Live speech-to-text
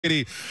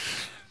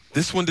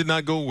This one did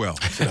not go well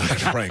tonight,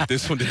 Frank.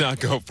 This one did not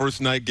go.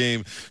 First night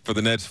game for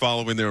the Nets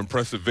following their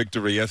impressive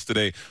victory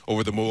yesterday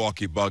over the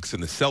Milwaukee Bucks,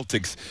 and the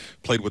Celtics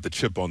played with a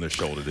chip on their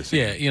shoulder this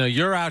evening. Yeah, you know,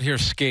 you're out here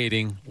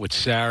skating with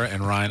Sarah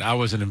and Ryan. I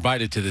wasn't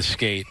invited to the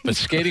skate, but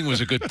skating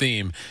was a good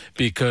theme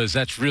because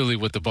that's really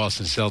what the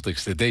Boston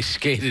Celtics did. They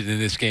skated in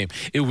this game.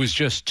 It was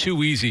just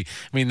too easy.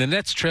 I mean, the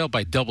Nets trailed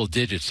by double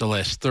digits the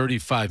last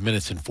 35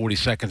 minutes and 40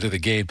 seconds of the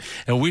game,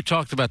 and we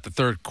talked about the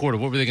third quarter.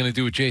 What were they going to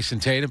do with Jason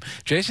Tatum?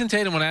 Jason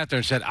Tatum went out there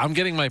and said, I'm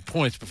getting my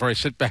points before I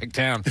sit back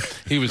down.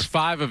 He was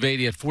 5 of 8.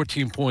 He had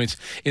 14 points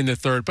in the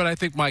third. But I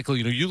think, Michael,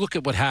 you know, you look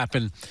at what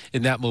happened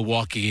in that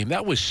Milwaukee game.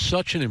 That was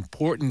such an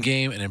important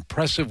game, an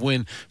impressive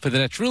win for the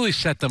Nets. Really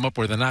set them up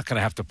where they're not going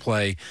to have to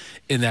play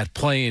in that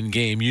play-in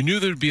game. You knew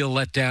there'd be a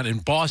letdown,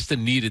 and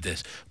Boston needed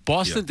this.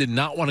 Boston did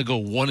not want to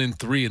go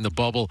 1-3 in the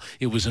bubble.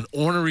 It was an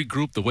ornery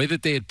group. The way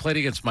that they had played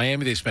against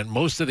Miami, they spent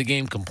most of the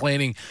game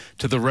complaining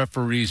to the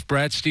referees.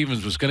 Brad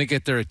Stevens was going to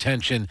get their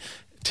attention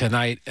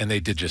tonight, and they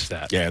did just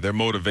that. Yeah, their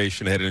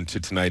motivation headed into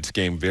tonight's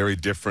game very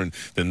different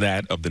than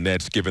that of the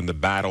Nets, given the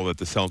battle that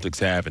the Celtics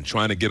have and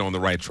trying to get on the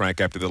right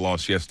track after the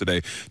loss yesterday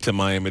to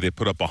Miami. They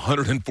put up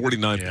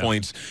 149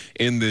 points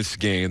in this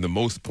game, the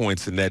most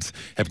points the Nets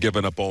have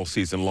given up all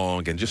season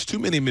long, and just too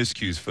many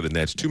miscues for the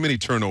Nets, too many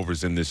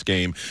turnovers in this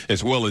game,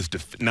 as well as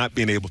not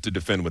being able to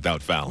defend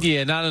without fouling.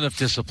 Yeah, not enough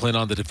discipline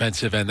on the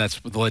defensive end.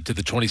 That's what led to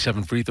the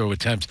 27 free throw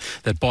attempts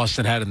that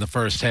Boston had in the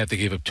first half. They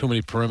gave up too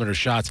many perimeter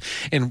shots,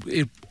 and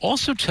it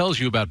also tells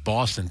you about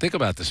Boston. Think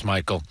about this,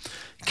 Michael.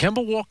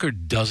 Kemba Walker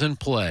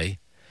doesn't play.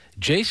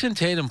 Jason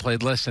Tatum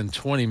played less than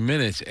 20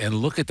 minutes, and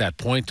look at that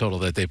point total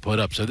that they put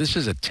up. So this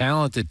is a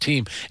talented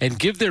team, and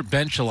give their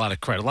bench a lot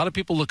of credit. A lot of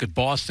people look at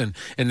Boston,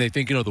 and they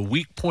think, you know, the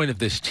weak point of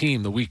this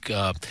team, the weak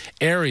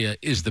area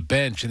is the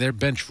bench, and their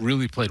bench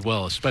really played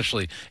well,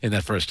 especially in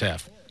that first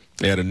half.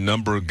 They had a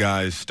number of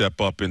guys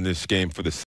step up in this game for the